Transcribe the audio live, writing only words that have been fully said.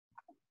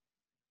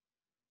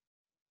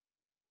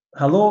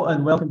Hello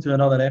and welcome to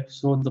another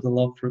episode of the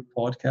Love Fruit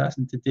podcast.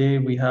 And today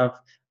we have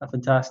a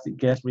fantastic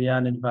guest,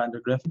 Rhiannon van der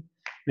Griffin.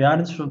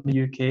 Rhiannon's from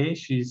the UK.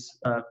 She's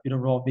been a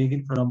raw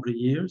vegan for a number of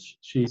years.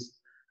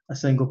 She's a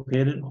single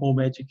parent, home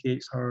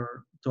educates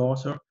her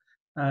daughter,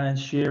 and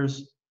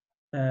shares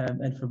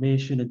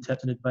information and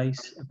tips and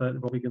advice about the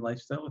raw vegan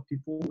lifestyle with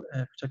people,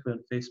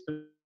 particularly on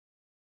Facebook.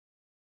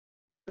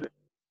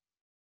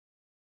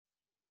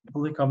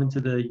 Hopefully coming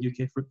to the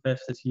UK Fruit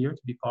Fest this year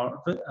to be part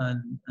of it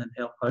and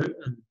help out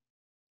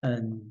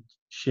and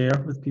share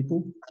with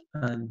people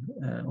and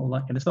all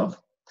that kind of stuff.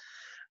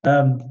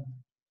 Um,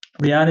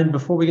 Rhiannon,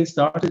 before we get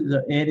started, is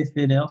there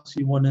anything else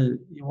you want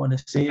to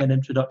say, an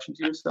introduction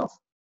to yourself?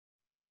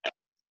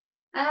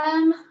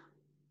 I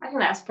think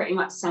that's pretty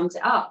much sums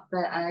it up.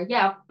 But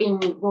yeah, I've been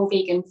raw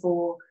vegan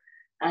for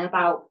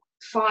about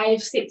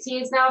 5-6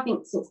 years now. I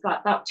think since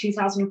about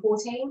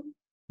 2014.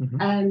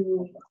 Mm-hmm.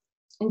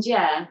 And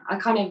yeah, I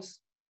kind of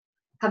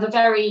have a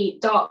very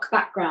dark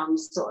background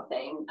sort of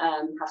thing.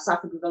 Have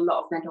suffered with a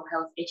lot of mental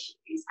health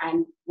issues,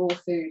 and raw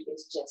food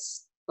is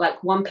just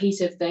like one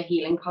piece of the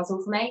healing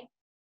puzzle for me.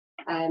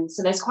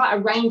 So there's quite a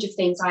range of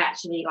things I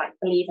actually like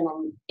believe in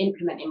and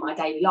implement in my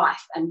daily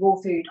life, and raw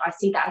food, I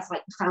see that as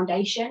like the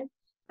foundation.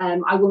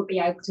 I wouldn't be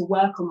able to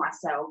work on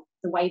myself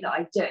the way that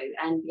I do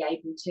and be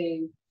able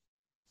to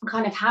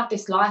kind of have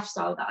this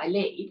lifestyle that I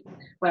lead,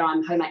 where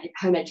I'm home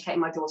educating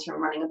my daughter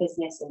and running a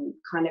business and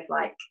kind of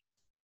like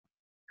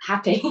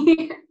happy.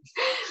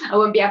 I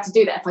wouldn't be able to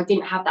do that if I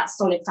didn't have that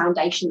solid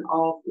foundation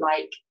of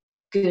like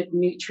good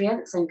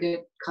nutrients and good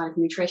kind of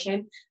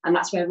nutrition, and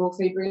that's where raw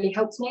food really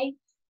helps me.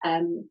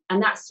 And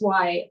that's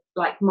why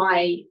like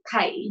my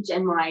page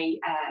and my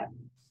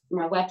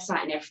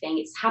website and everything,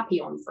 it's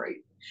happy on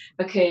fruit,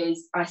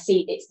 because I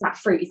see it's that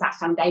fruit is that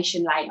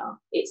foundation layer.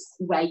 It's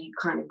where you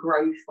kind of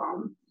grow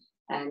from.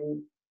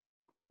 And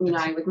you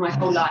know, with my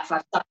whole life,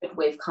 I've suffered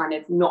with kind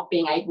of not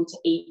being able to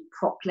eat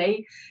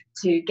properly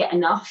to get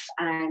enough,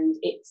 and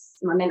it's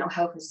my mental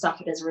health has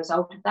suffered as a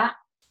result of that.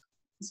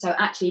 So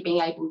actually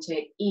being able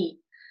to eat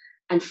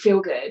and feel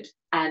good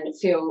and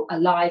feel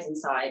alive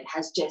inside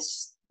has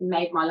just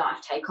made my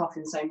life take off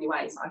in so many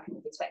ways I couldn't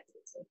have expected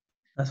it to.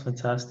 That's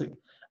fantastic.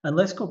 And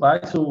let's go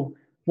back. So,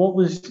 what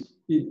was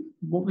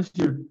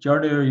your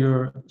journey or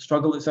your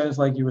struggle? It sounds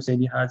like you were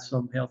saying you had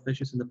some health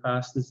issues in the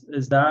past.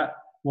 Is that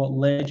what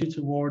led you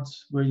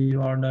towards where you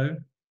are now?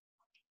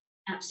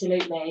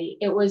 Absolutely.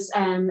 It was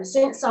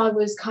since I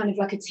was kind of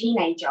like a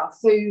teenager,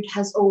 food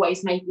has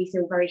always made me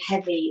feel very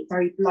heavy,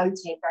 very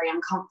bloated, very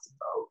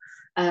uncomfortable.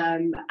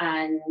 And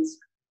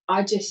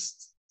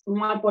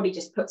my body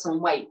just puts on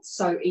weight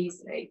so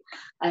easily.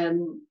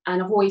 And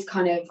I've always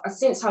kind of,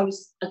 since I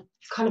was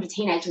kind of a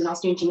teenager and I was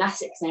doing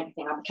gymnastics and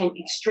everything, I became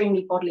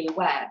extremely bodily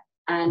aware.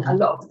 And a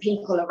lot of the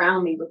people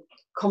around me were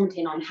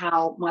commenting on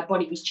how my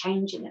body was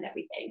changing and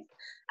everything.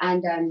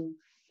 And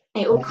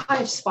it all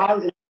kind of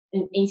spiraled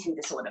an eating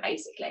disorder,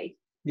 basically.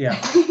 Yeah.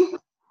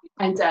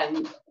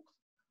 And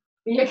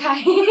you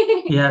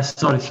okay? Yeah,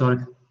 sorry.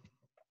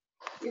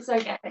 It's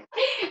okay.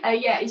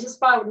 Yeah, it just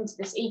spiraled into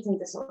this eating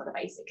disorder,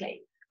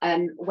 basically,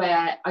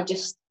 where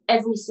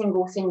every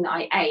single thing that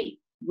I ate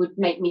would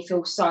make me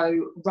feel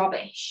so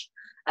rubbish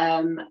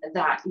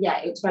that, yeah,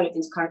 it developed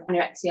into kind of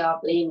anorexia,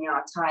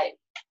 bulimia type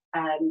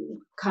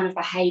kind of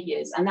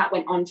behaviours. And that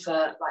went on for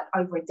like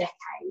over a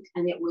decade.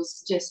 And it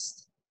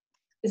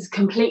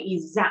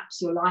completely zaps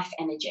your life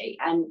energy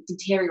and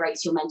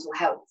deteriorates your mental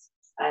health,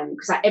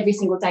 because like every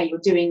single day you're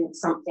doing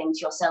something to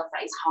yourself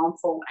that is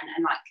harmful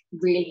and like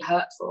really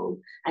hurtful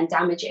and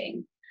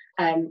damaging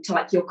to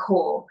like your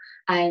core.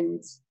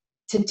 And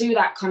to do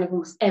that kind of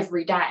almost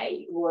every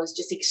day was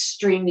just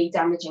extremely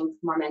damaging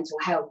for my mental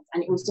health.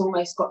 And it was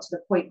almost got to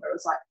the point where it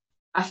was like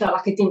I felt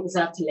like I didn't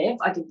deserve to live.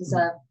 I didn't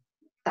deserve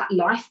that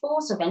life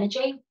force of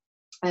energy.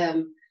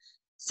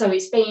 So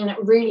it's been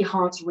really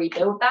hard to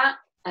rebuild that.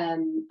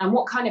 And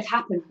what kind of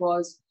happened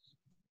was,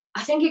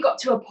 I think it got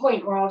to a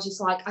point where I was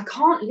just like, I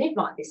can't live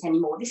like this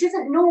anymore. This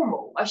isn't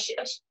normal. I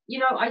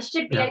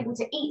should be able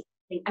to eat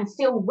and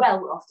feel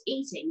well after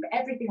eating, but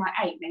everything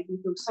I ate made me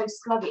feel so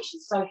sluggish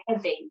and so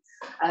heavy,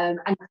 and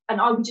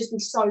I would just be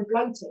so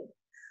bloated.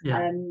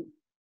 Yeah.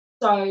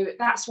 So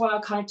that's why I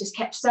kind of just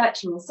kept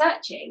searching,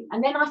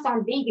 and then I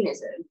found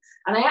veganism,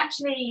 and I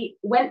actually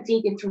went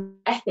vegan through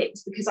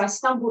ethics because I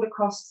stumbled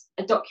across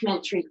a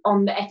documentary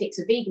on the ethics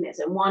of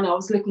veganism when I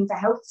was looking for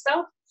health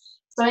stuff.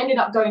 So I ended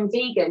up going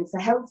vegan for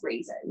health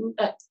reasons,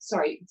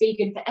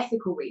 vegan for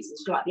ethical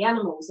reasons, for like the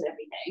animals and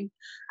everything.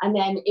 And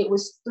then it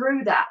was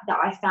through that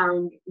I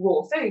found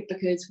raw food,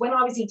 because when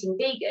I was eating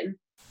vegan,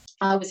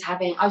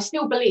 I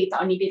still believed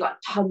that I needed like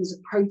tons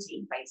of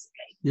protein,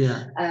 basically.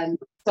 Yeah.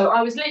 So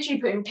I was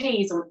literally putting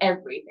peas on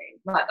everything.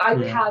 Like I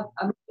would have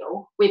a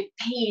meal with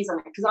peas on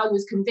it, because I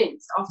was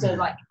convinced after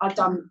like I've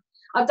done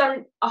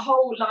a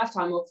whole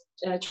lifetime of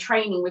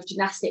training with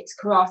gymnastics,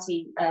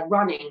 karate,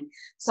 running.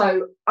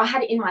 So I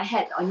had it in my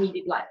head that I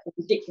needed like a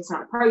ridiculous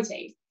amount of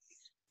protein.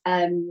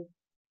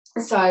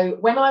 So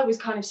when I was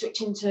kind of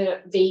switching to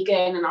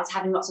vegan and I was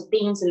having lots of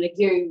beans and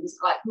legumes,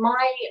 like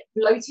my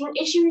bloating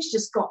issues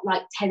just got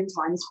like 10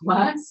 times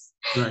worse.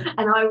 Right.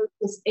 And I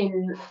was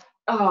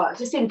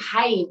just in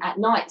pain at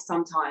night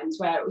sometimes,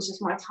 where it was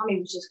just my tummy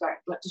was just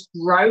like just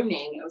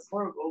groaning. It was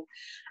horrible.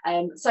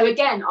 So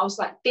again, I was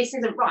like, this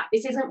isn't right.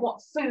 This isn't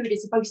what food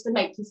is supposed to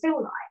make you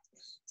feel like.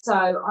 So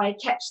I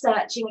kept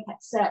searching,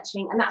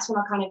 and that's when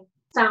I kind of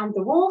found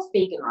the raw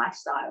vegan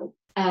lifestyle.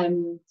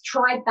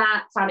 Tried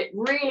that, found it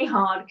really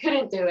hard,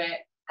 couldn't do it.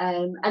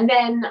 And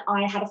then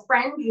I had a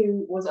friend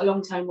who was a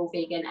long-term raw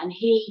vegan, and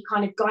he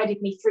kind of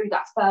guided me through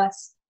that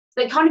first,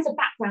 the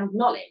background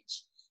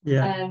knowledge.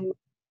 Yeah.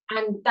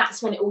 And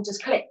that's when it all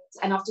just clicked,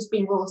 and I've just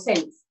been raw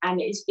since.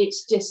 And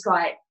it's just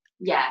like,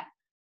 yeah,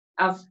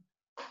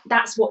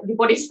 that's what your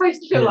body's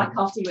supposed to feel like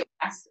after you eat.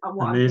 That's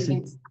what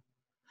amazing.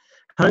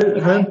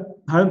 I'm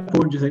how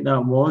important do you think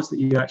that was, that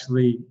you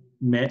actually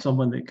met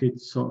someone that could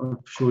sort of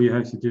show you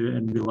how to do it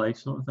in real life,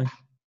 sort of thing?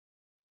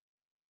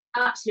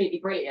 Absolutely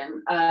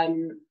brilliant.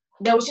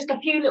 There was just a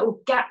few little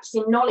gaps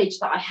in knowledge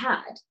that I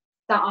had,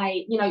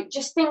 that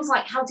just things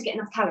like how to get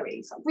enough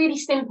calories, like really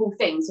simple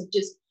things of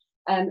just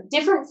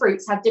different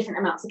fruits have different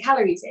amounts of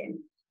calories in.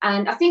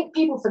 And I think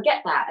people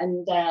forget that,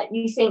 and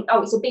you think,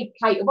 oh, it's a big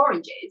plate of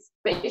oranges,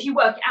 but if you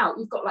work it out,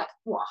 you've got like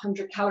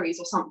 100 calories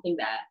or something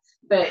there.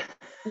 But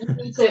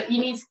but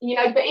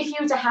if you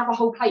were to have a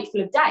whole plate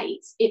full of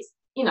dates, it's,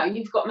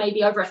 you've got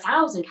maybe over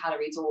 1,000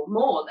 calories or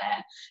more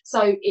there.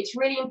 So it's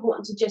really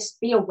important to just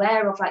be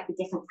aware of like the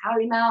different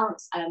calorie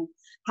amounts,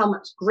 how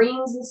much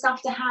greens and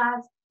stuff to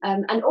have.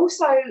 And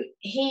also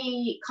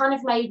he kind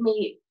of made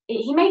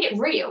it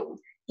real.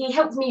 He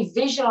helped me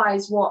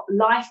visualize what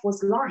life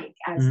was like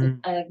as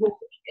a raw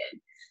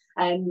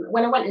vegan.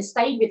 When I went and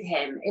stayed with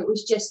him, it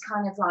was just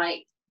kind of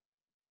like,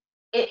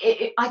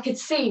 I could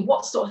see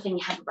what sort of thing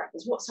you had for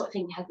breakfast, what sort of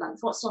thing you had lunch,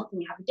 what sort of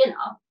thing you had for dinner.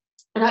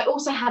 And I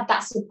also had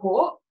that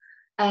support.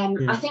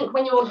 I think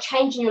when you're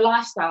changing your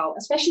lifestyle,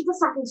 especially for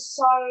something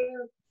so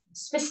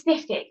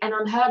specific and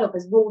unheard of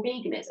as raw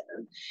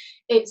veganism,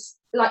 it's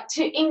like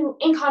in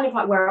kind of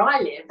like where I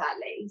live, at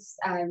least,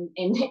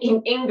 in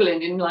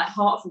England, in like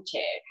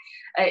Hertfordshire,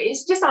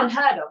 it's just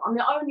unheard of. I'm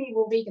the only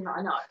raw vegan that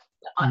I know.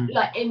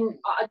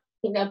 I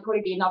think there'll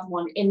probably be another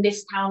one in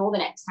this town or the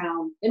next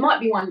town. There might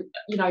be one,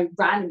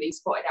 randomly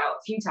spotted out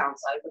a few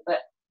towns over, but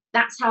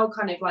that's how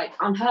kind of like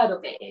unheard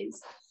of it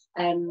is.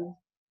 And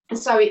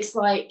so it's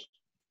like,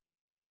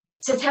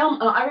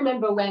 I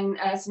remember when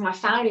some of my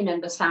family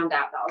members found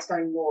out that I was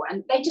going raw,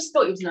 and they just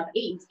thought it was another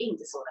eating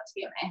disorder, to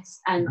be honest.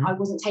 And I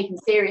wasn't taken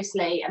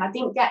seriously, and I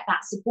didn't get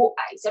that support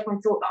base.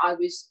 Everyone thought that I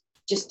was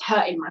just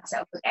hurting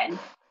myself again.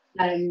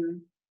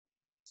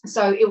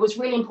 So it was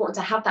really important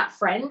to have that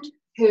friend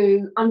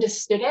who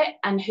understood it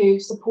and who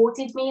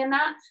supported me in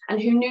that,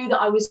 and who knew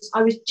that I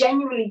was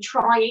genuinely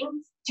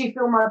trying to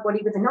fill my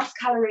body with enough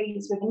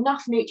calories, with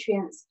enough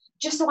nutrients,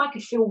 just so I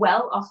could feel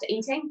well after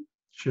eating.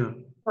 Sure.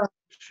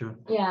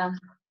 Yeah.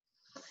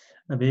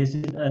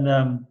 Amazing.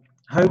 And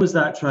how was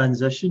that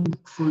transition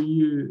for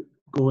you,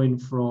 going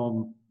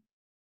from,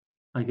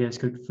 I guess,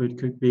 cooked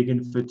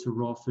vegan food to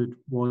raw food?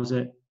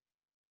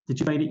 Did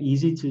you find it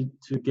easy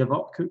to give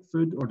up cooked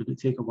food, or did it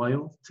take a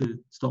while to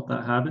stop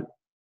that habit?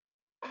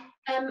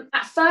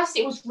 At first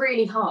it was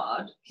really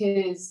hard,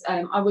 because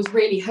I was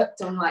really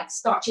hooked on like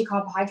starchy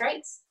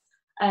carbohydrates.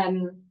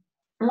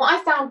 What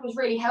I found was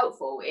really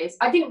helpful is,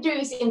 I didn't do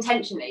this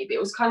intentionally, but it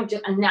was kind of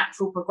just a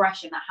natural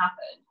progression that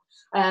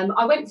happened.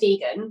 I went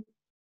vegan,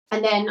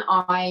 and then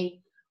I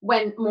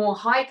went more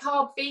high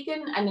carb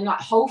vegan, and then like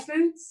whole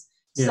foods.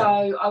 Yeah. So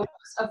I was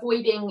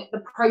avoiding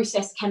the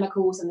processed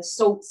chemicals and the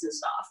salts and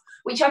stuff,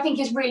 which I think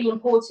is really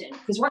important,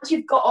 because once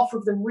you've got off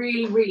of the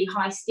really, really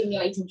high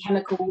stimulating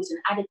chemicals and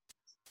additives,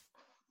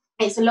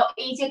 it's a lot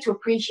easier to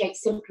appreciate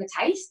simpler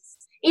tastes.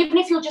 Even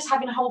if you're just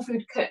having a whole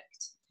food cooked,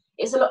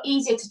 it's a lot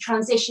easier to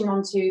transition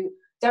onto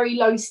very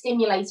low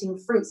stimulating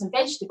fruits and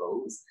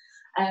vegetables.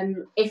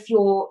 If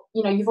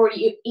you've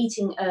already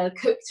eating a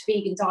cooked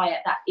vegan diet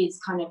that is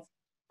kind of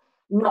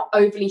not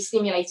overly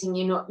stimulating,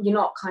 you're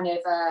not kind of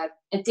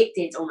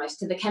addicted almost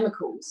to the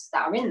chemicals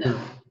that are in them.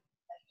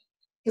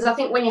 Because I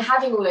think when you're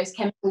having all those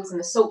chemicals and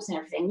the salts and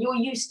everything, you're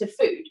used to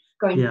food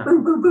going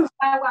boom, boom, boom,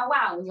 wow, wow,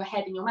 wow in your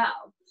head and your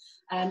mouth.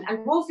 And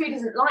raw food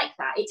isn't like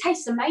that. It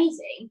tastes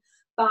amazing,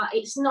 but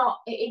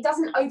it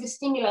doesn't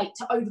overstimulate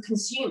to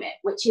overconsume it,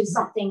 which is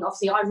something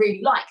obviously I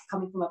really like,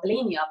 coming from a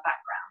bulimia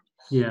background.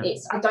 Yeah.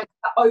 I don't get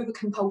over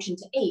compulsion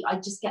to eat. I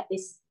just get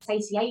this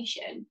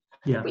satiation,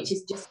 which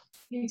is just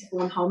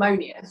beautiful and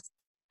harmonious.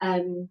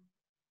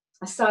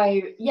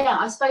 So yeah,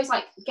 I suppose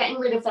like getting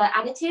rid of the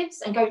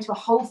additives and going to a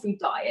whole food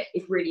diet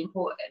is really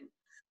important.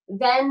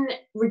 Then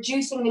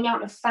reducing the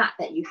amount of fat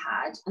that you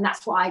had, and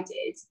that's what I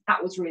did.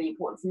 That was really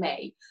important for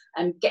me.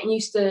 Getting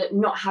used to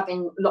not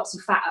having lots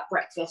of fat at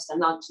breakfast and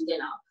lunch and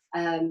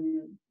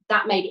dinner.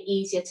 That made it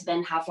easier to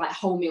then have like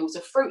whole meals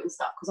of fruit and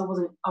stuff,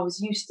 because I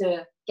was used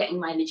to getting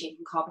my energy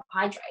from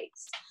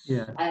carbohydrates.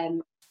 Yeah.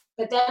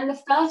 But then the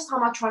first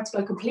time I tried to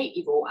go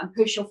completely raw and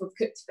push off of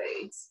cooked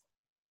foods,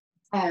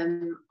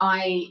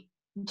 I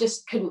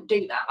just couldn't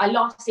do that. I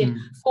lasted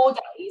 4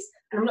 days,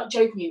 and I'm not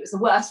joking, it was the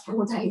worst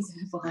 4 days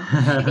ever.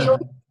 It was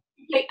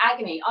complete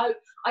agony.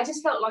 I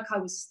just felt like I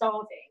was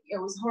starving. It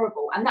was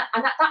horrible. And at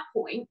that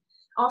point,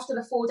 after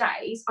the 4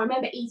 days, I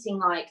remember eating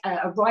like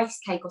a rice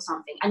cake or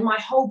something, and my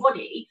whole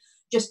body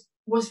just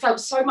felt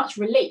so much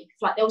relief.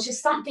 Like there was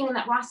just something in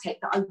that rice cake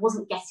that I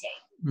wasn't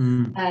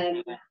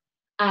getting.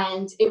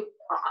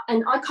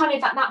 And I kind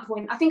of, at that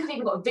point, I think I've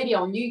even got a video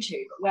on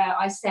YouTube where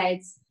I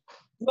said,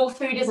 raw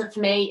food isn't for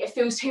me. It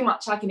feels too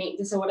much like an eating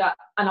disorder,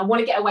 and I want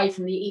to get away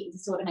from the eating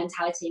disorder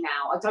mentality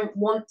now. I don't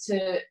want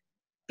to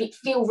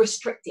feel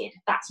restricted.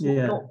 That's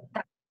not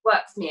that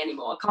works for me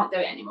anymore. I can't do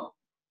it anymore.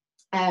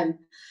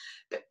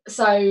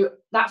 So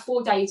that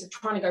 4 days of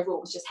trying to go raw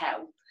was just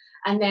hell.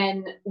 And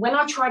then when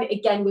I tried it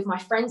again with my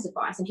friend's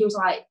advice, and he was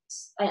like,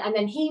 and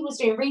then he was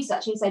doing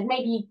research, and he said,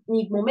 maybe you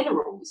need more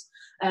minerals,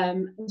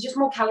 just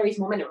more calories,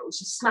 more minerals,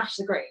 just smash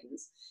the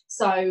greens.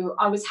 So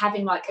I was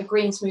having like a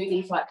green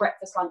smoothie for like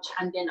breakfast, lunch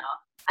and dinner.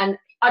 And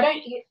I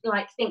don't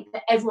like think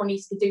that everyone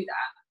needs to do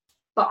that,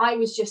 but I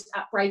was just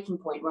at breaking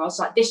point where I was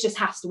like, this just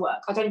has to work.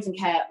 I don't even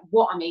care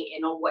what I'm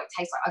eating or what it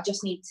tastes like. I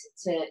just need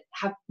to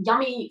have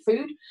yummy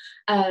food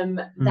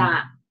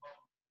that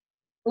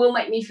will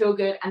make me feel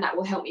good and that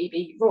will help me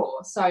be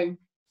raw. So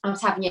I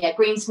was having a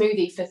green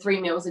smoothie for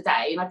 3 meals a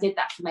day, and I did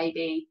that for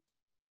maybe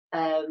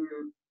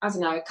I don't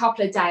know, a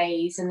couple of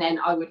days, and then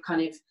I would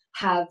kind of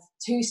have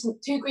two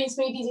green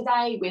smoothies a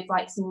day with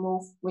like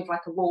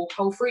a raw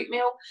whole fruit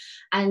meal,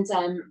 and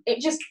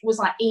it just was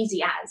like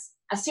easy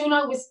as soon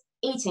as I was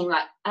eating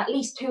like at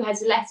least 2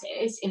 heads of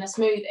lettuce in a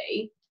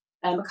smoothie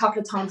a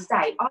couple of times a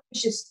day,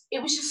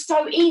 it was just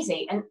so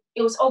easy. And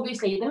it was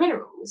obviously the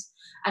minerals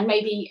and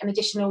maybe an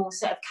additional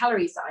set of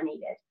calories that I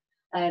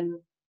needed.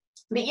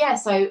 But yeah,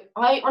 so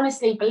I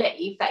honestly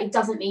believe that it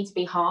doesn't need to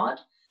be hard.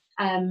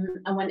 And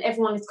when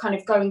everyone is kind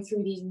of going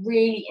through these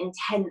really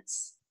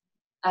intense,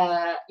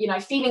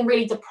 feeling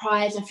really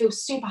deprived and feel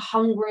super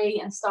hungry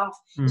and stuff.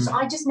 So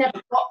I just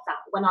never got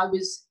that when I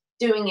was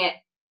doing it.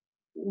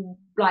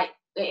 Like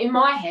in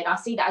my head, I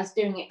see that as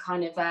doing it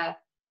kind of,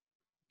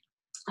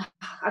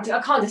 I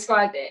can't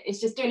describe it. It's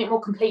just doing it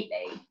more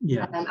completely.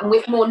 And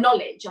with more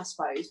knowledge, I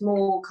suppose,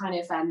 more kind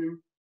of,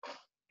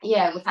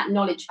 with that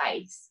knowledge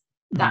base.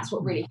 That's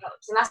what really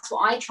helps. And that's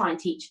what I try and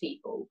teach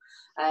people.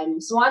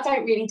 So I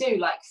don't really do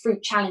like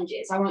fruit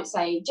challenges. I won't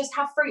say just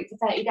have fruit for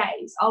 30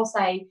 days. I'll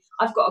say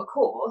I've got a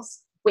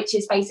course, which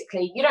is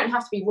basically you don't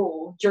have to be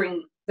raw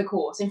during the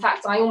course. In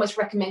fact, I almost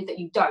recommend that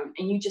you don't,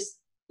 and you just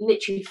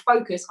literally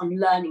focus on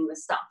learning the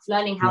stuff,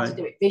 learning how to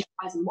do it,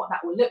 visualizing what that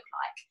will look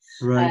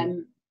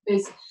like.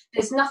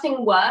 There's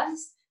nothing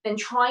worse than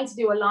trying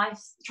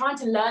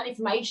to learn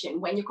information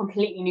when you're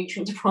completely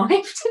nutrient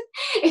deprived.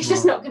 It's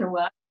just not going to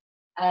work.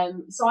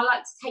 So I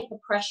like to take the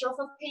pressure off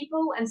of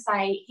people and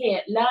say,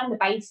 here, learn the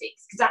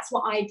basics, because that's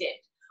what I did.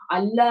 I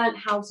learned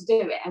how to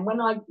do it, and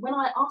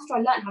after I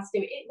learned how to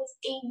do it, it was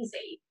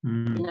easy,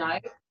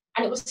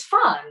 and it was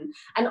fun.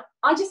 And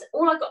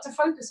all I got to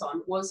focus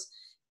on was,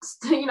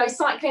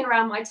 cycling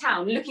around my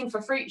town looking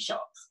for fruit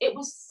shops. It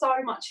was so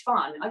much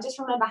fun. I just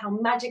remember how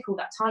magical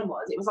that time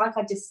was. It was like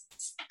I just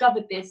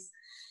discovered this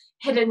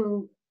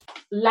hidden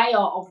layer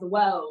of the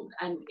world,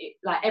 and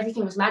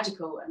everything was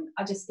magical. And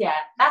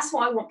that's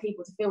what I want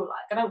people to feel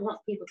like. I don't want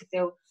people to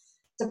feel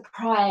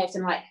deprived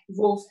and like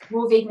raw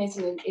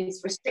veganism is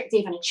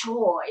restrictive and a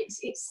chore.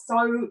 It's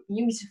so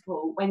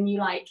beautiful when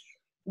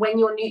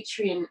you're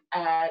nutrient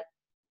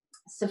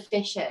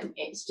sufficient.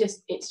 It's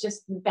just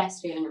the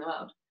best feeling in the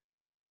world.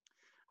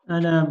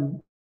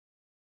 And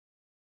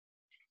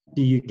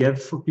do you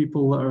give for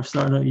people that are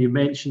starting out? You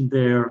mentioned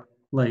there,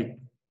 like,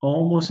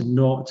 almost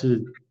not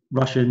to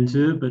rush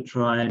into it, but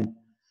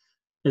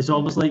it's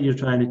almost like you're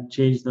trying to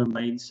change their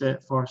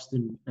mindset first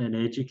and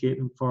educate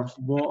them first.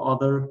 What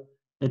other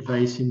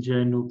advice in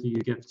general do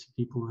you give to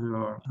people who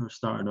are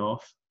starting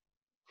off?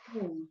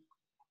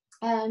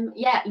 Learn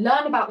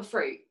about the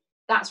fruit.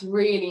 That's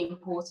really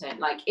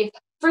important. Like, if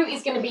fruit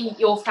is going to be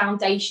your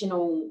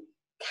foundational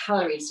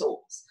calorie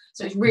source,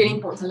 so it's really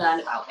important to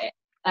learn about it.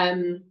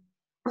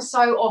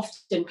 So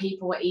often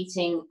people are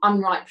eating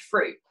unripe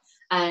fruit.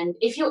 And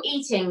if you're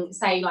eating,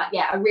 say,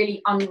 a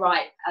really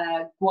unripe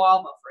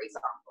guava, for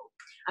example,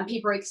 and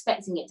people are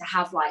expecting it to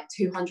have like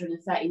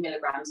 230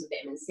 milligrams of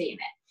vitamin C in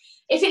it,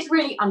 if it's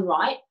really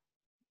unripe,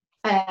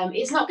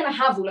 it's not going to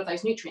have all of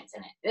those nutrients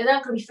in it. They're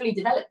not going to be fully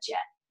developed yet.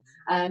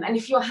 And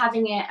if you're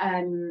having it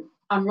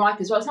unripe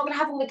as well, it's not going to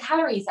have all the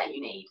calories that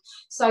you need.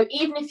 So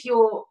even if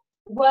you're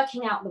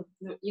working out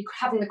you're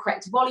having the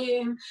correct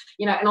volume,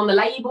 and on the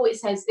label it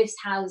says this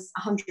has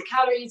 100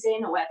 calories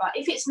in or whatever,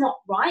 if it's not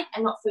right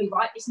and not fully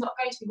right, it's not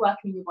going to be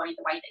working in your body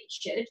the way that it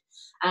should,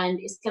 and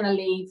it's going to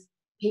leave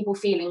people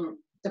feeling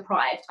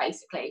deprived,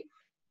 basically.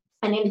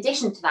 And in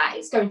addition to that,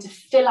 it's going to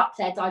fill up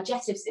their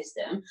digestive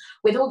system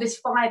with all this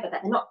fiber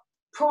that they're not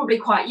probably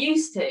quite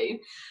used to,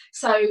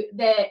 so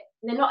they're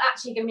not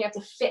actually going to be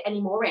able to fit any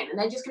more in, and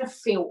they're just going to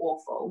feel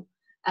awful.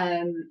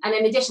 And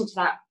in addition to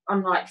that,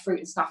 unripe fruit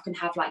and stuff can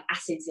have like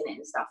acids in it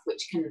and stuff,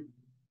 which can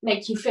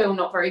make you feel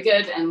not very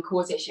good and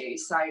cause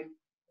issues. So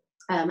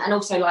And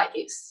also like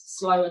it's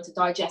slower to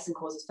digest and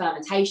causes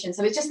fermentation.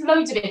 So there's just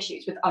loads of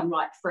issues with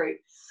unripe fruit.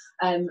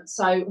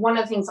 So one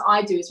of the things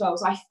I do as well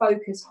is I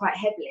focus quite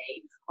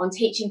heavily on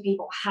teaching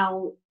people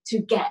how to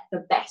get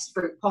the best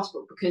fruit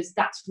possible, because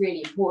that's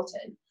really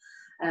important.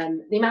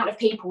 The amount of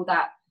people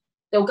that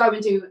they'll go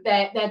and do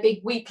their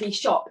big weekly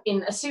shop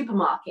in a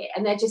supermarket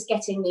and they're just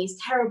getting these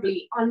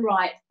terribly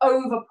unripe,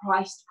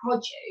 overpriced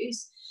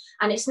produce,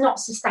 and it's not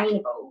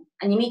sustainable.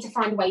 And you need to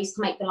find ways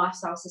to make the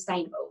lifestyle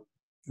sustainable.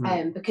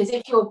 Because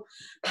if you're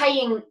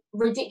paying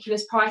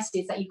ridiculous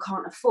prices that you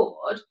can't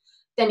afford,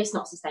 then it's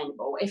not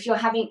sustainable. If you're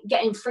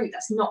getting fruit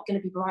that's not going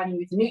to be providing you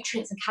with the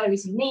nutrients and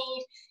calories you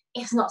need,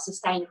 it's not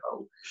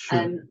sustainable.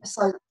 Sure.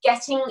 So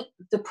getting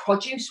the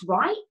produce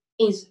right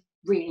is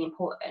really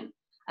important.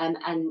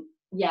 And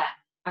yeah,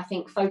 I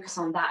think focus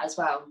on that as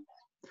well.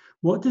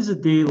 What does a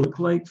day look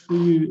like for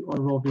you on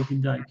a raw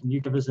vegan diet? Can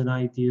you give us an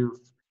idea of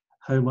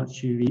how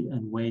much you eat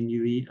and when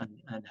you eat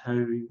and how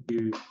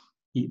you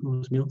eat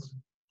those meals?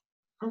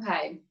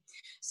 Okay,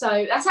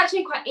 so that's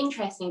actually quite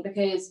interesting,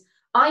 because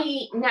I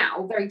eat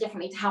now very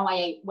differently to how I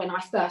ate when I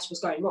first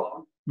was going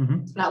raw.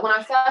 Like when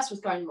I first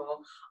was going raw,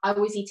 I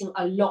was eating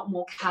a lot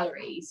more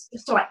calories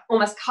just to like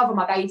almost cover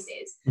my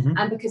bases.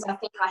 And because I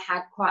think I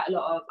had quite a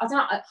lot of,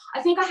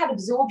 I think I had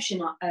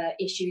absorption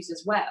issues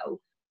as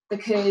well,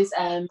 because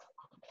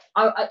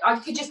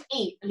I could just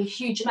eat a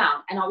huge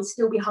amount and I would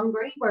still be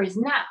hungry. Whereas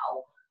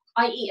now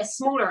I eat a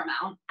smaller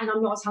amount and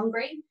I'm not as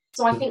hungry.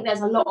 So I think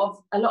there's a lot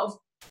of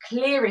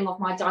clearing of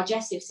my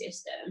digestive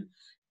system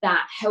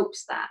that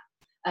helps that.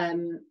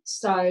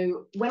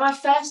 So when I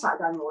first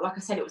started going raw, like I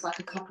said, it was like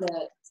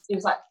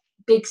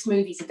big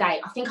smoothies a day.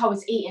 I think I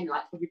was eating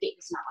like a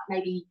ridiculous amount, like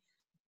maybe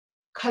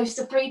close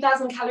to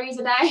 3,000 calories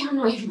a day. I'm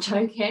not even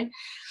joking.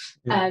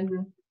 Yeah.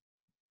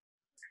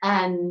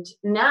 And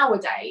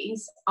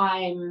nowadays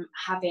I'm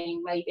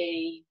having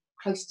maybe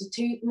close to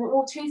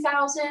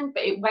 2,000,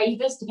 but it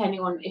wavers depending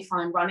on if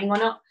I'm running or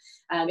not.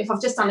 If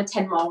I've just done a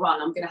 10-mile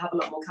run, I'm going to have a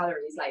lot more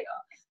calories later.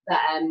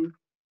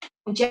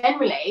 But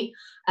generally,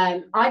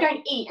 I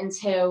don't eat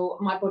until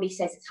my body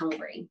says it's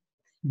hungry.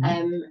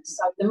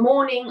 So the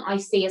morning I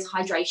see as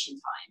hydration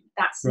time.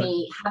 That's right.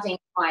 Me having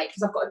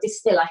because I've got a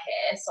distiller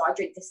here, so I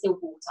drink distilled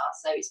water,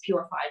 so it's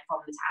purified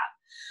from the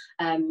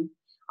tap.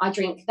 I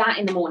drink that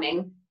in the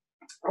morning,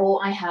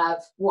 or I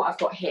have what I've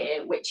got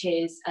here, which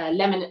is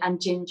lemon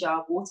and ginger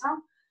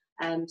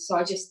water. So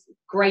I just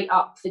grate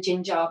up the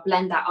ginger,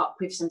 blend that up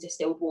with some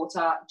distilled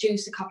water,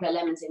 juice a couple of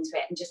lemons into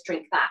it, and just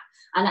drink that.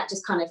 And that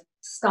just kind of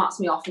starts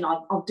me off, and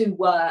I'll do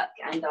work,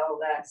 and I'll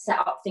set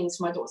up things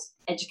for my daughter's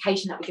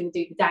education that we're going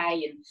to do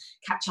today, and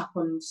catch up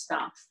on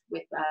stuff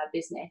with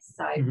business.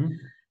 So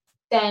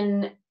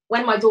then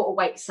when my daughter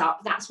wakes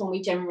up, that's when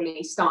we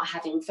generally start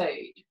having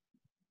food.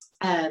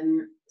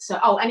 And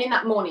in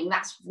that morning,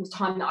 that's the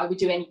time that I would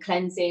do any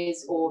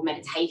cleanses or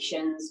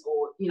meditations,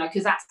 or,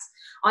 because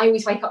I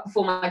always wake up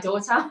before my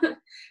daughter.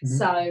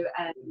 So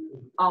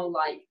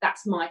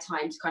that's my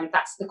time to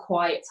that's the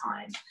quiet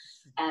time.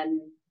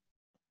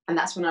 And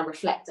that's when I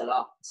reflect a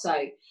lot. So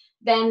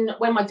then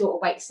when my daughter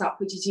wakes up,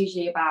 which is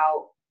usually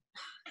about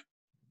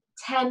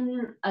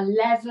 10,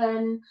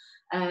 11,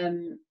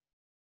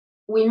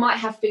 we might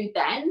have food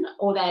then,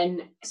 or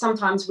then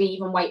sometimes we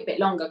even wait a bit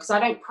longer, because I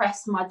don't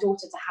press my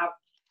daughter to have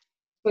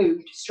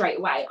food straight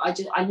away.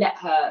 I let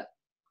her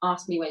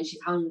ask me when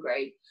she's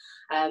hungry.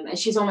 And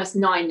she's almost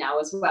 9 now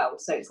as well.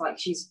 So it's like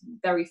she's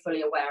very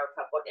fully aware of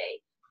her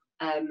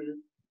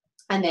body.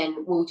 And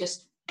then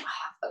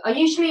I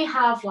usually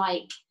have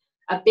like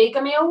a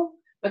bigger meal,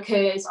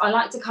 because I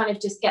like to kind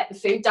of just get the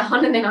food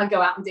done and then I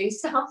go out and do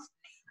stuff.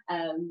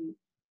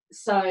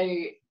 So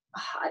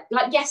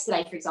like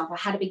yesterday, for example,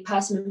 I had a big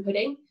persimmon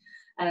pudding,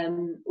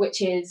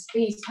 which is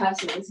these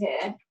persimmons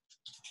here.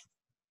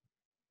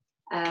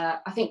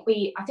 I think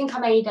I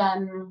made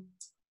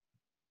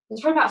there's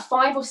probably about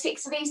 5 or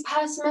 6 of these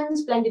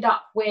persimmons blended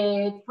up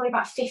with probably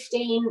about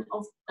 15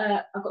 of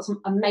I've got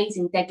some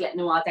amazing Deglet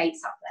Noir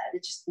dates up there.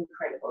 They're just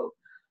incredible.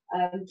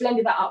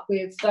 Blended that up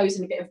with those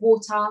in a bit of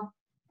water,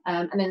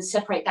 and then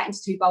separate that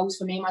into 2 bowls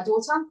for me and my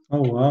daughter.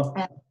 Oh wow.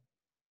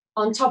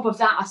 On top of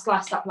that, I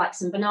sliced up like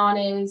some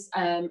bananas.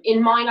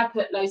 In mine, I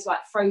put loads of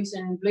like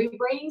frozen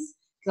blueberries,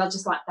 because I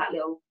just like that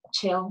little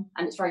chill,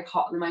 and it's very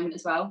hot at the moment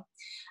as well.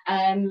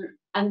 And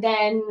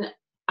then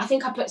I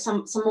think I put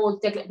some more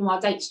Deglet Noir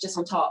dates just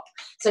on top.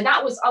 So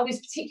I was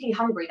particularly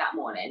hungry that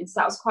morning. So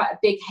that was quite a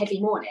big, heavy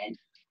morning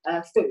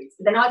food.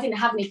 But then I didn't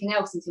have anything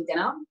else until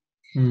dinner.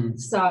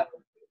 So,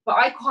 but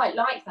I quite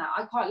like that.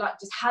 I quite like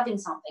just having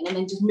something and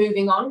then just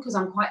moving on, because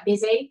I'm quite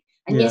busy.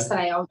 And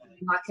yesterday I was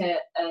doing like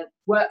a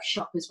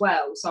workshop as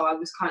well. So I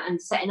was kind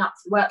of setting up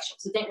for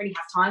workshops. I didn't really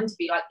have time to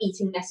be like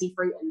eating messy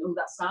fruit and all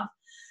that stuff.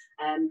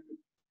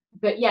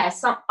 But yeah,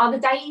 some other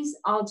days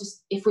I'll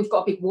just, if we've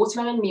got a big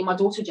watermelon, me and my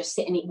daughter just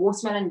sit and eat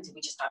watermelon until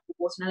we just don't eat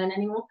watermelon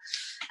anymore.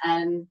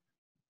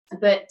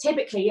 But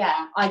typically,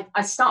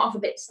 I start off a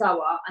bit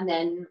slower, and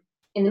then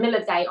in the middle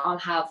of the day I'll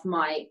have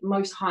my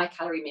most high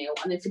calorie meal,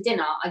 and then for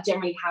dinner I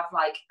generally have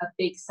like a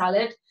big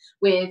salad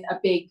with a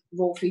big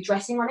raw food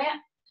dressing on it.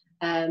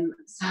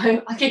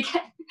 So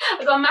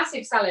I've got a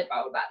massive salad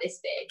bowl about this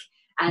big,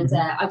 and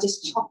I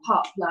just chop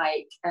up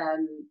like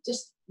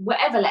just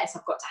whatever lettuce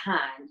I've got to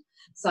hand.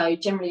 So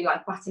generally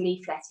like butter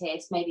leaf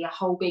lettuce, maybe a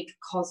whole big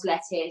cos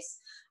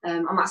lettuce. I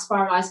might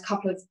spiralise a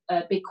couple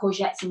of big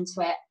courgettes into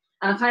it,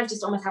 and I kind of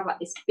just almost have like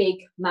this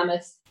big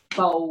mammoth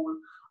bowl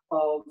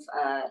of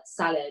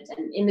salad.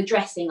 And in the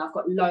dressing, I've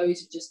got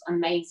loads of just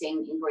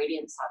amazing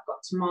ingredients. I've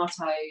got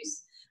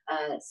tomatoes,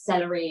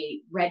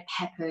 celery, red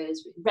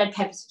peppers. Red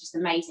peppers are just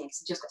amazing because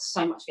it's just got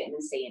so much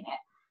vitamin C in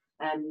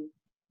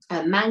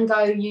it.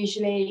 Mango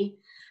usually,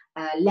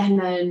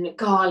 lemon,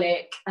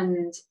 garlic,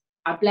 and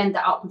I blend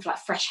that up with like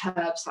fresh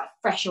herbs, like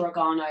fresh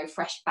oregano,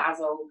 fresh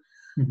basil.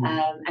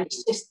 And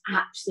it's just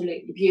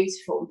absolutely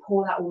beautiful, and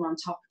pour that all on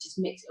top, just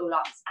mix it all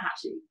up. It's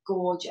absolutely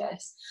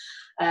gorgeous.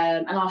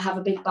 And I'll have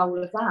a big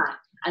bowl of that,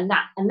 and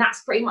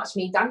that's pretty much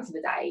me done for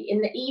the day.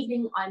 In the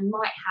evening I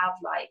might have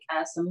like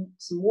some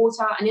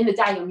water, and in the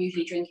day I'm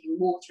usually drinking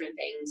water and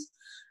things.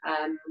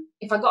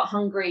 If I got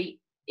hungry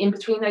in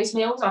between those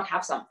meals, I'd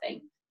have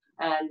something.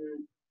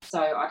 So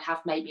I'd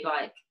have maybe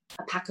like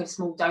a pack of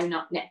small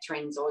donut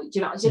nectarines, or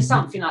just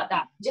something like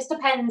that. It just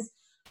depends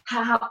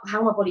how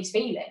my body's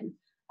feeling.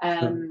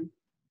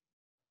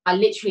 I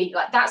literally,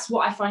 like, that's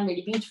what I find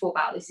really beautiful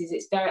about this,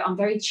 is I'm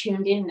very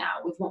tuned in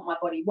now with what my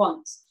body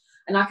wants,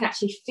 and I can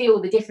actually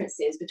feel the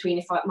differences between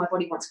if my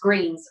body wants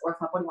greens, or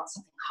if my body wants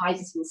something high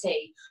vitamin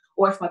C,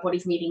 or if my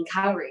body's needing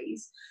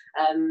calories.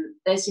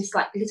 There's just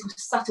like little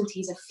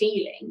subtleties of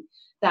feeling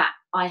that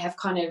I have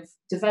kind of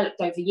developed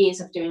over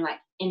years of doing like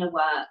inner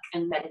work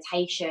and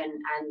meditation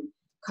and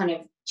kind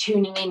of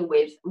tuning in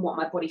with what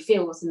my body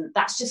feels. And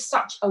that's just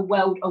such a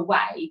world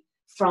away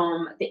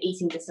from the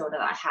eating disorder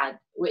that I had,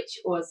 which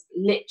was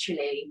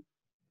literally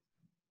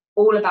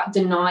all about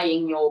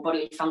denying your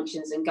bodily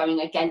functions and going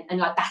again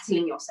and like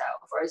battling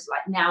yourself. Whereas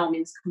like now I'm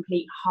in this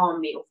complete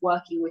harmony of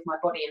working with my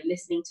body and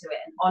listening to it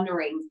and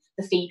honouring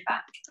the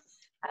feedback.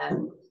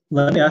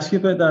 Let me ask you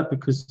about that,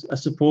 because I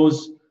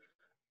suppose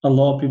a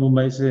lot of people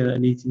might say that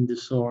an eating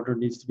disorder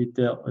needs to be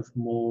dealt with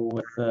more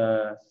with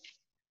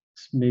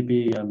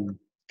maybe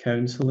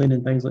counselling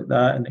and things like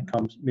that, and it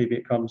comes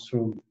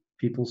from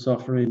people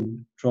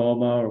suffering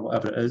trauma or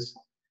whatever it is.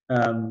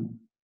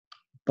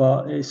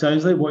 But it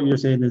sounds like what you're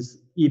saying is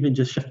even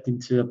just shifting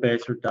to a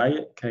better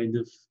diet kind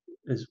of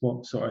is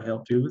what sort of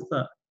helped you with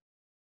that.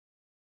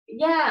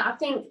 Yeah, I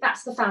think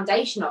that's the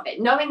foundation of it.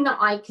 Knowing that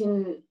I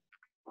can,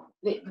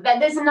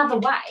 there's another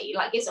way.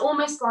 Like it's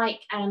almost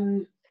like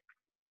I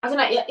don't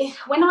know.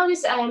 When I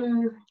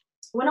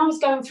was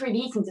going through the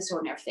eating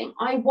disorder and everything,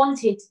 I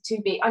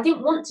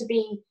didn't want to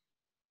be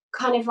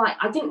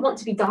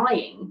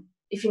dying,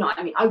 if you know what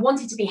I mean. I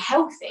wanted to be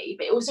healthy,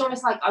 but it was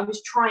almost like I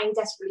was trying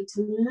desperately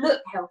to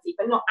look healthy,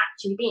 but not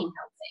actually being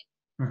healthy.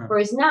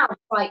 Whereas now,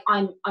 like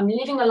I'm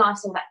living a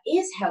lifestyle that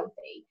is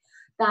healthy,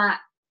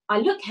 that I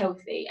look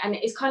healthy, and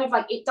it's kind of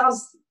like it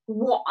does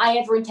what I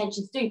ever intended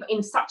to do, but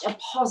in such a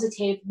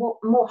positive,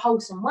 more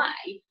wholesome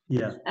way.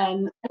 Yeah.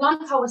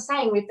 Like I was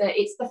saying,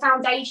 it's the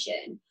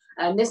foundation.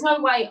 There's no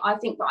way I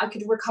think that I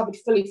could have recovered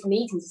fully from the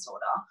eating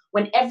disorder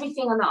when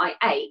everything that I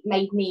ate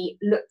made me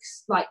look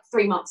like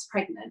 3 months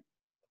pregnant.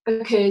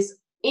 Because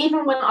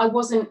even when I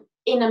wasn't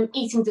in an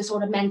eating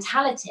disorder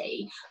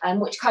mentality,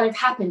 which kind of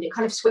happened, it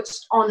kind of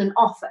switched on and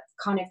off at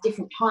kind of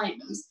different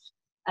times.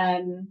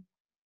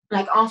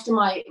 Like after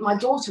my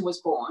daughter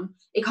was born,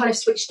 it kind of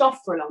switched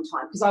off for a long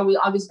time because I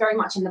was very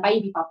much in the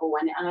baby bubble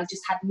and I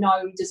just had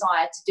no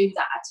desire to do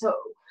that at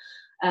all.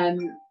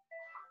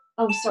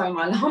 Oh, sorry,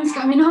 my alarm's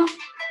going off.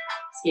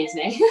 Excuse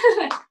me.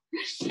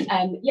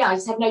 Yeah, I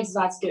just had no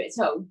desire to do it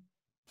at all.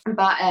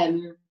 But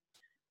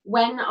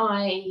when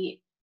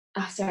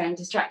sorry, I'm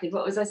distracted.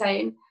 What was I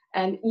saying?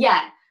 After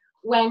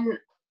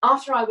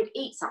I would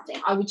eat something,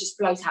 I would just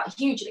bloat out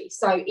hugely.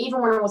 So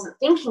even when I wasn't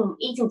thinking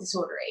eating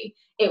disordery,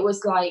 it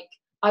was like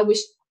I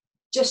was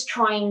just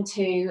trying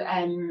to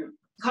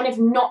kind of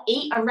not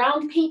eat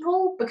around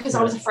people because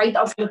I was afraid that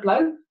I was going to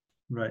bloat.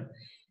 Right.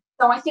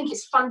 So I think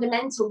it's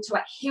fundamental to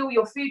like heal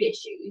your food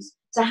issues,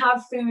 to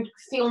have food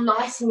feel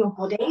nice in your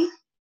body,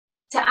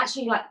 to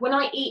actually like when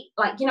I eat,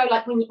 like, you know,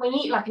 like when you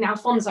eat like an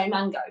Alfonso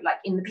mango, like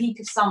in the peak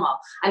of summer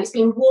and it's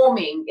been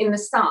warming in the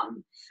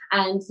sun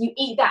and you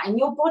eat that and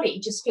your body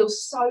just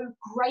feels so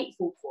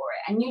grateful for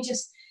it. And you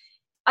just,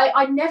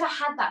 I never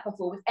had that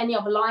before with any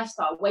other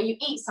lifestyle where you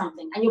eat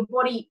something and your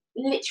body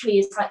literally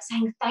is like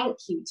saying thank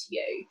you to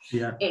you.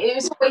 Yeah. It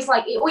was always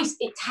like,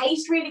 it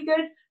tastes really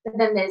good, but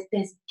then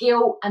there's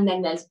guilt and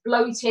then there's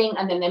bloating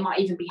and then there might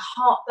even be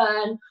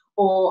heartburn,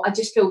 or I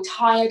just feel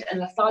tired and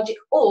lethargic,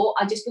 or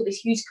I just feel this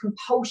huge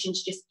compulsion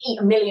to just eat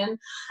a million.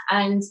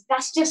 And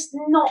that's just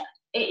not,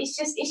 it's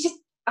just,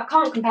 I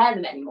can't compare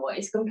them anymore.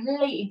 It's a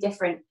completely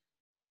different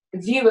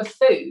view of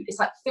food. It's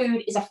like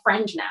food is a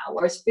friend now,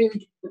 whereas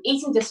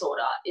eating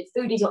disorder,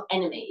 food is your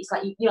enemy. It's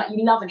like you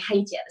love and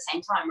hate it at the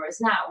same time.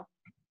 Whereas now,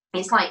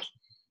 it's like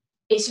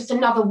it's just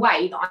another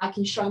way that I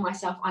can show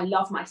myself I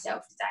love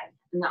myself today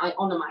and that I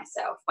honor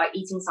myself by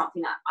eating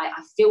something that I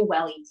feel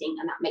well eating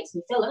and that makes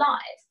me feel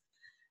alive.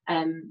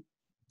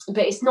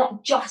 but it's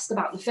not just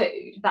about the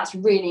food. That's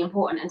really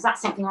important, and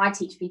that's something I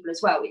teach people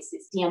as well.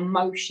 It's the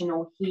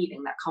emotional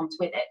healing that comes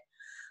with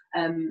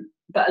it.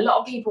 But a lot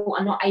of people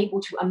are not able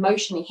to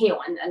emotionally heal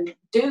and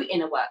do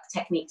inner work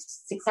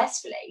techniques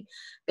successfully,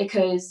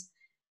 because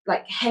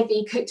like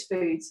heavy cooked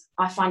foods,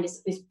 I find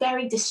is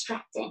very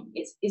distracting.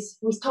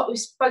 We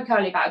spoke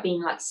earlier about it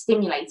being like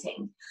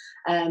stimulating,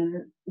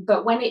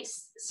 but when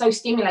it's so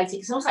stimulating,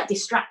 it's almost like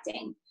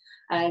distracting.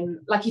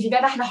 Like if you've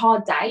ever had a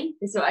hard day,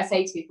 this is what I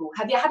say to people: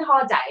 have you had a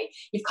hard day?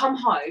 You've come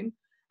home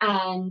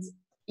and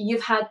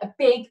you've had a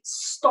big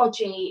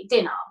stodgy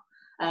dinner,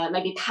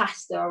 maybe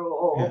pasta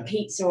or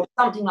pizza or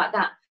something like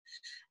that,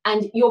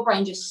 and your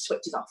brain just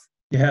switches off.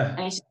 Yeah.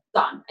 And it's just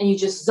done, and you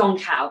just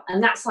zonk out.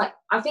 And that's like,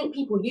 I think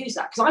people use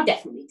that, because I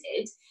definitely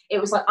did. It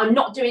was like, I'm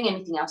not doing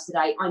anything else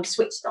today, I'm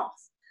switched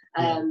off.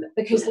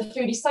 Because the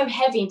food is so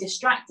heavy and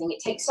distracting, it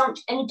takes so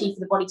much energy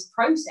for the body to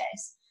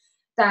process,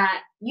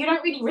 that you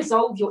don't really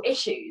resolve your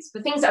issues.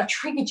 The things that have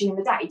triggered you in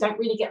the day don't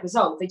really get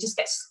resolved. They just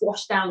get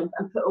squashed down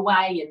and put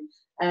away,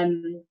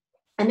 and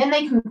then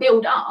they can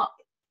build up,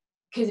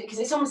 because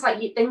it's almost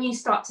like then you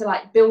start to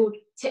like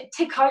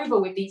tick over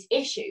with these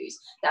issues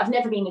that have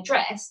never been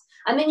addressed,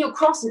 and then you're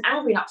cross and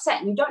angry and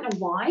upset, and you don't know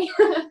why,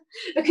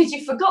 because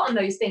you've forgotten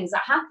those things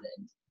that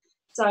happened.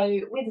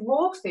 So with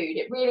raw food,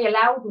 it really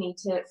allowed me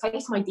to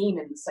face my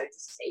demons, so to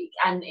speak,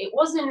 and it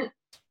wasn't,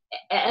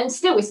 and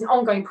still it's an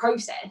ongoing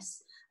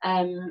process.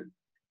 And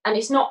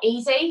it's not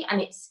easy,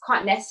 and it's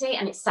quite messy,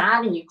 and it's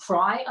sad, and you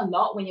cry a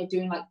lot when you're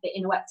doing like the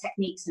inner work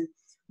techniques and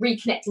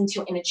reconnecting to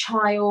your inner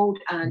child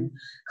and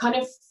kind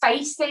of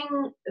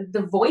facing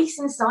the voice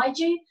inside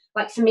you.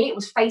 Like for me, it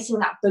was facing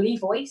that bully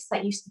voice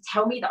that used to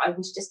tell me that I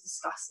was just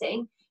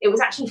disgusting. It was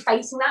actually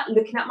facing that,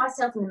 looking at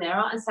myself in the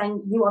mirror and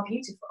saying, you are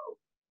beautiful.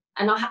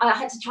 And I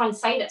had to try and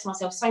say that to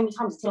myself so many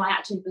times until I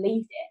actually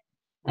believed it.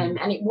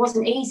 And it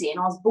wasn't easy, and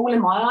I was bawling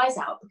my eyes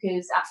out,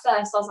 because at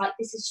first I was like,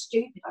 this is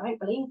stupid, I don't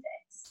believe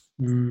this.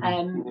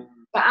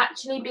 But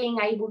actually being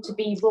able to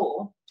be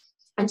raw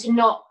and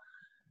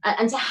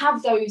to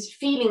have those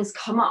feelings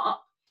come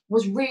up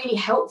was really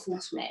helpful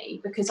to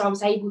me, because I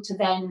was able to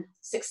then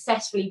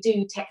successfully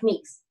do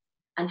techniques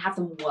and have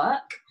them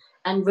work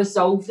and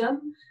resolve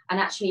them and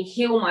actually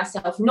heal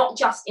myself, not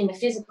just in the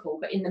physical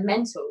but in the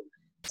mental.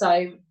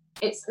 So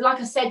it's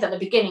like I said at the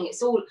beginning,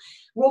 it's all,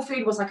 raw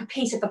food was like a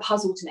piece of the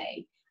puzzle to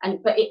me,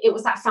 but it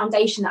was that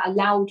foundation that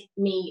allowed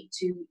me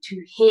to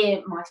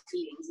hear my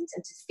feelings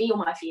and to feel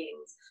my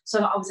feelings, so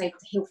that I was able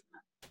to heal from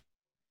them.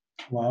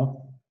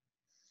 Wow.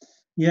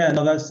 Yeah,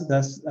 no, that's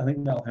I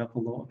think that'll help a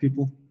lot of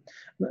people.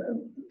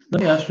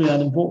 Let me ask you,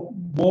 Rhiannon,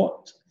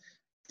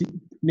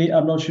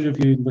 I'm not sure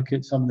if you look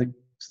at some of the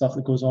stuff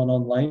that goes on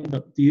online,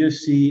 but do you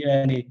see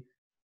any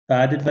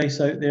bad advice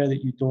out there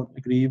that you don't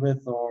agree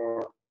with,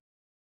 or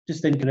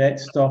just incorrect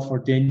stuff or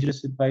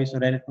dangerous advice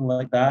or anything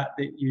like that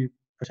you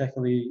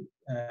particularly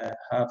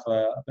have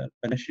a bit of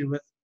an issue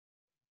with?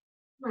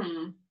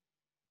 Do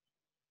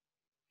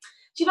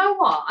you know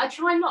what? I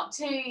try not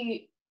to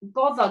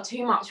bother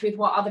too much with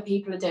what other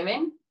people are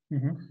doing.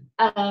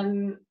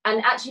 And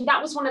actually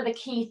that was one of the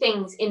key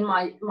things in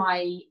my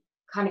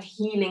kind of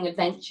healing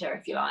adventure,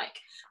 if you like,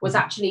 was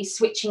actually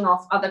switching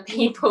off other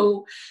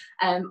people.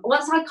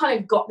 Once I kind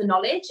of got the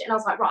knowledge and I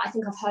was like, right, I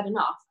think I've heard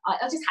enough, I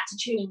just had to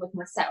tune in with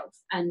myself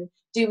and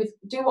do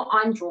what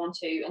I'm drawn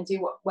to and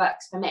do what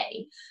works for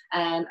me.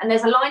 And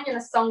there's a line in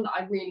a song that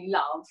I really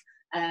love,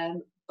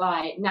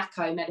 by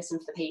Nako, Medicine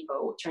for the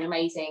People, which are an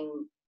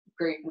amazing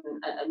group.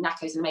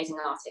 Nako's an amazing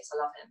artist, I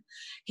love him.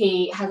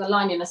 He has a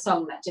line in a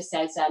song that just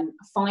says,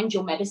 find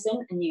your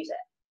medicine and use it.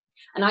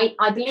 And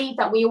I believe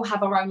that we all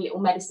have our own little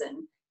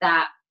medicine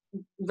that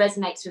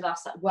resonates with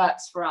us, that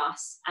works for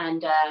us.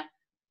 And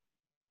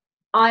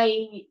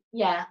I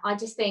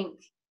just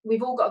think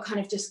we've all got to kind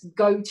of just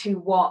go to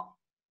what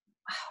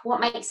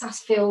makes us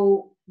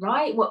feel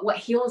right, what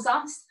heals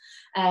us.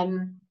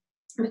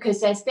 Because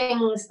there's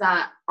things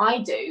that I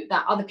do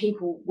that other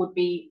people would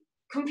be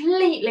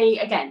completely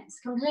against.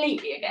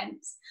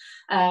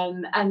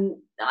 And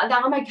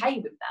I'm okay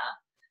with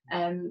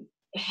that.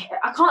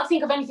 I can't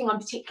think of anything I'm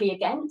particularly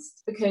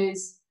against,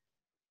 because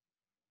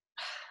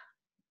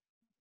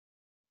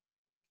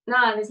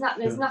there's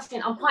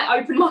nothing. I'm quite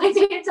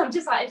open-minded. I'm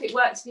just like, if it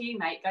works for you,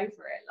 mate, go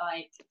for it.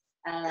 Like,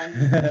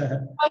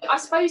 I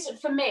suppose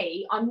for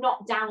me, I'm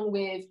not down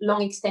with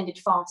long extended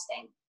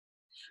fasting,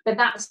 but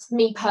that's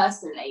me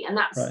personally, and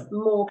that's right.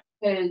 More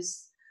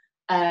because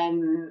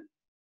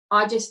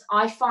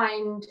I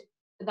find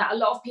that a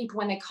lot of people,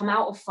 when they come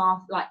out of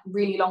like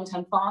really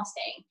long-term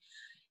fasting,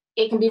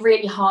 it can be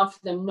really hard for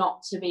them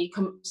not to be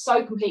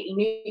so completely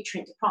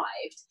nutrient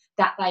deprived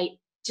that they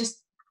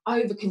just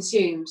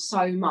overconsume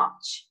so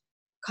much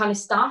kind of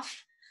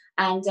stuff.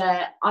 And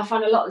I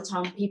find a lot of the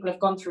time people have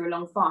gone through a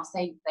long fast,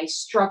 they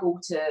struggle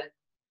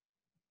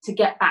to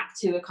get back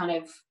to a kind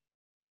of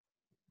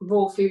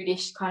raw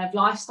foodish kind of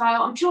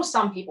lifestyle. I'm sure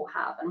some people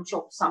have, and I'm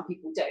sure some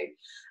people do.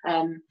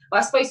 But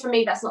I suppose for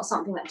me, that's not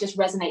something that just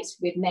resonates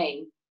with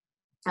me.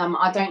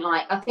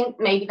 I think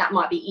maybe that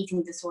might be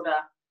eating disorder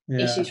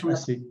issues from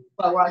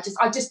where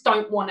I just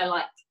don't want to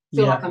like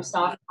feel Yeah. like I'm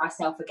starving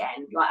myself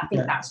again. Like, I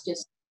think Yeah. that's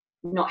just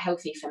not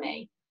healthy for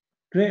me.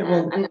 Great.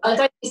 Well, and I don't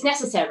think it's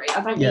necessary.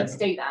 I don't need to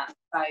do that.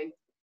 So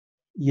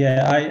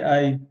yeah,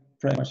 I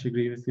pretty much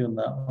agree with you on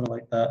that one. I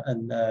like that.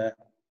 And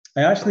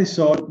I actually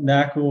saw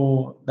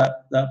NACO,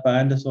 that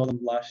band. I saw them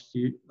last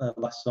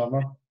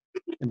summer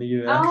in the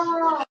US.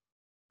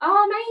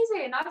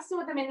 Amazing. I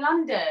saw them in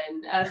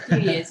London a few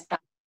years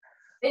back.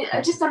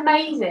 Just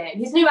amazing.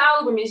 His new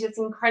album is just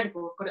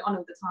incredible. I've got it on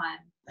all the time.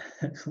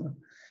 Excellent.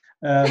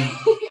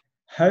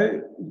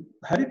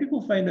 How do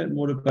people find out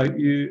more about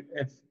you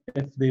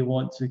if they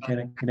want to kind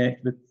of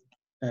connect with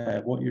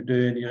what you're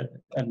doing,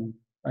 and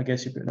I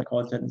guess you're putting the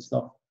content and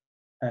stuff,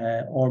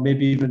 or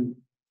maybe even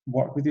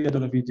work with you? I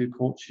don't know if you do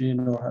coaching,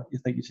 or you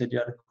said you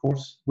had a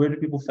course. Where do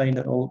people find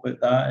out all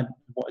about that, and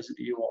what is it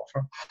that you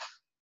offer?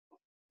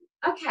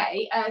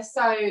 Okay,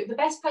 so the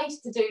best place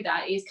to do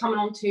that is coming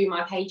onto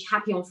my page,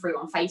 Happy on Fruit,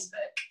 on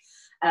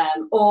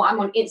Facebook, or I'm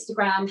on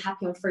Instagram,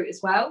 Happy on Fruit as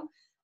well.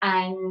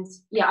 And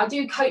yeah, I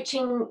do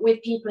coaching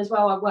with people as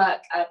well. I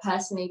work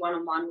personally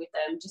one-on-one with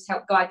them, just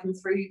help guide them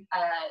through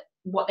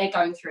what they're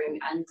going through,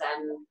 and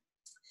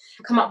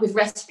come up with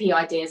recipe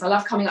ideas. I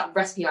love coming up with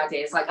recipe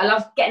ideas. Like, I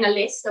love getting a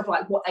list of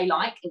like what they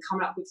like and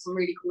coming up with some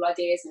really cool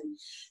ideas and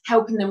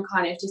helping them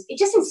kind of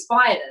just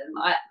inspire them.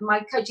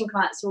 My coaching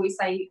clients always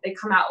say they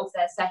come out of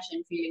their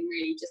session feeling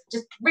really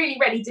just really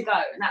ready to go,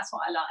 and that's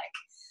what I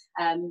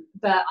like.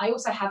 But I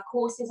also have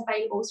courses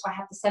available. So I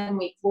have the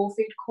 7-week raw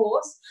food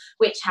course,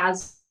 which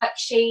has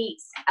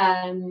worksheets,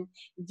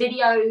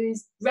 videos,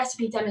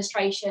 recipe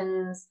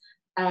demonstrations,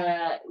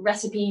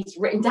 recipes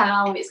written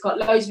down. It's got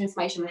loads of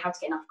information on how to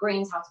get enough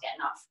greens, how to get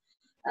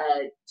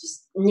enough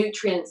just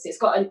nutrients. It's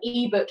got an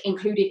ebook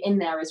included in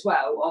there as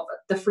well of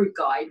the fruit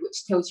guide,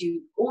 which tells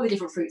you all the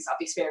different fruits I've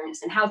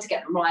experienced and how to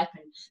get them ripe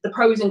and the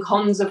pros and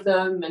cons of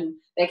them and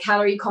their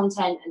calorie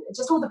content and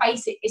just all the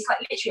basic. It's like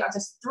literally I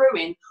just threw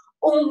in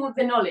all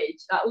the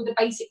knowledge, all the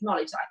basic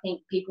knowledge that I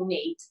think people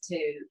need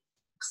to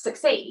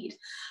succeed.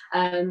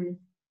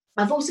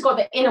 I've also got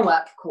the Inner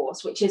Work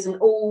course, which is an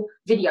all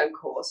video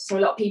course. So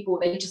a lot of people,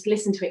 they just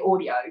listen to it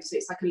audio. So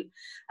it's like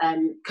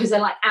because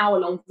they're like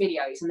hour-long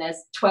videos and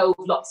there's 12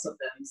 lots of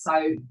them.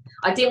 So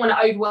I didn't want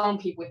to overwhelm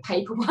people with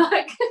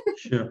paperwork.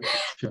 Sure.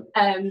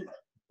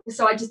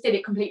 So I just did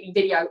it completely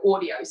video,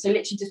 audio. So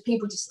literally just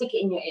people just stick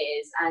it in your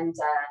ears and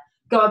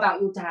go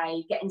about your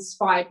day, get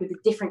inspired with the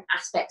different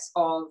aspects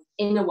of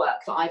inner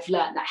work that I've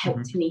learned that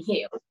helped me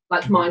heal,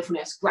 like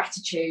mindfulness,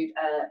 gratitude,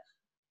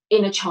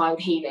 inner child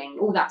healing,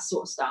 all that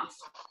sort of stuff.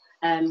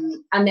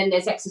 And then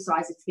there's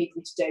exercises for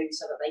people to do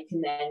so that they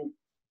can then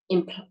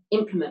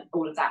implement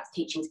all of that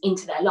teachings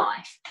into their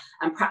life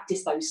and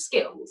practice those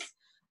skills.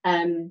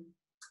 And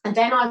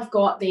then I've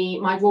got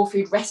my raw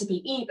food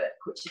recipe ebook,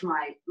 which is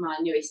my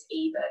newest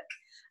ebook,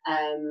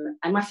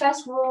 and my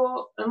first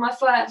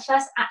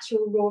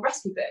actual raw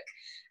recipe book.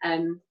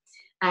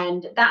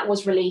 And that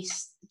was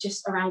released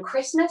just around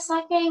Christmas,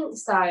 I think.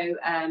 So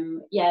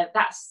yeah,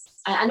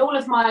 and all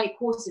of my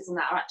courses and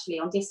that are actually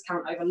on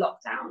discount over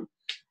lockdown.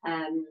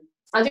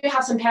 I do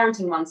have some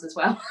parenting ones as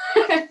well,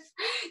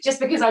 just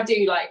because I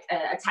do like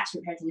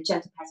attachment parenting, the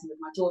gentle parenting with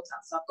my daughter.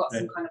 So I've got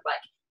some kind of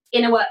like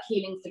inner work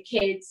healing for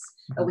kids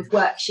with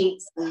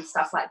worksheets and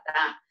stuff like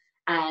that.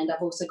 And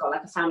I've also got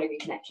like a family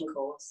reconnection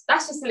course.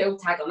 That's just a little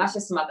tag on. That's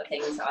just some other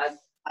things that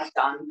I've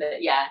done.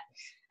 But yeah,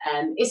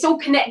 it's all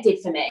connected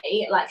for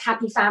me. Like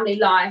happy family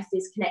life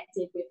is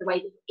connected with the way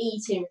that you're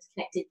eating, it's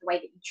connected with the way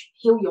that you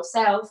heal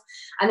yourself.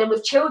 And then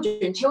with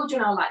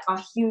children are like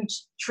our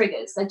huge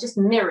triggers. They're just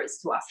mirrors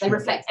to us. They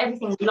reflect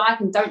everything we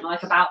like and don't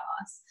like about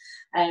us.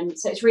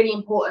 So it's really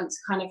important to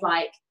kind of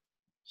like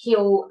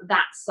heal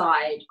that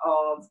side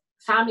of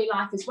family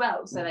life as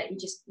well, so that you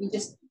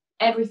just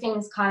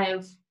everything's kind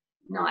of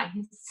nice.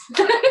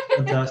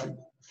 Fantastic.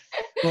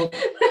 Well,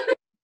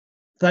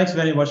 thanks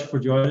very much for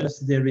joining us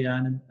today,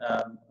 Rhiannon.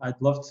 I'd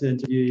love to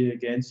interview you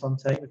again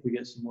sometime if we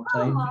get some more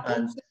time.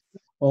 And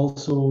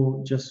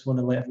also just want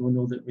to let everyone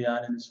know that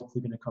Rhiannon is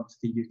hopefully going to come to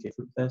the UK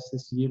Fruit Fest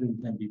this year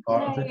and be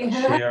part of it, and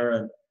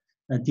share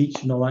and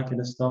teach and all that kind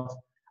of stuff.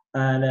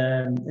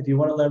 And if you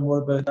want to learn more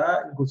about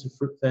that, go to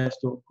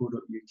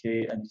fruitfest.co.uk and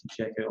you can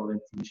check out all the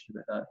information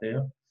about that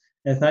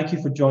there. Thank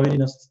you for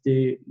joining us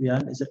today,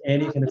 Rhiannon. Is there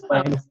any kind of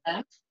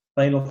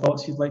final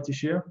thoughts you'd like to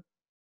share?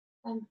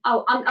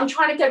 I'm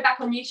trying to go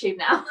back on YouTube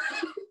now.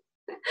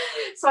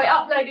 So I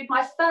uploaded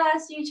my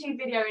first YouTube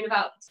video in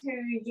about 2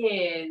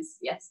 years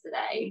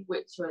yesterday,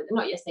 which was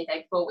not yesterday,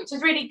 day before, which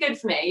is really good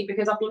for me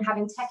because I've been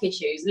having tech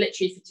issues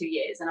literally for 2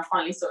 years and I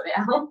finally sorted it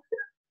out.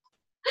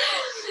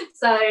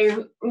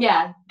 So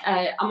yeah,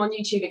 I'm on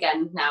YouTube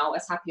again now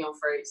as Happy on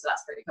Fruit, so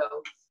that's pretty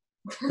cool.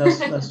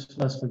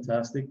 That's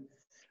fantastic.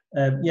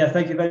 Yeah,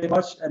 thank you very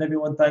much, and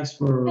everyone, thanks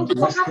for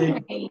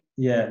listening.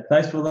 Yeah,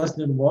 thanks for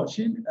listening and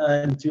watching,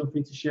 and feel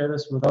free to share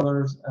this with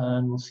others,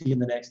 and we'll see you in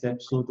the next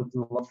episode of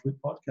the Love Fruit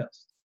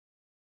Podcast.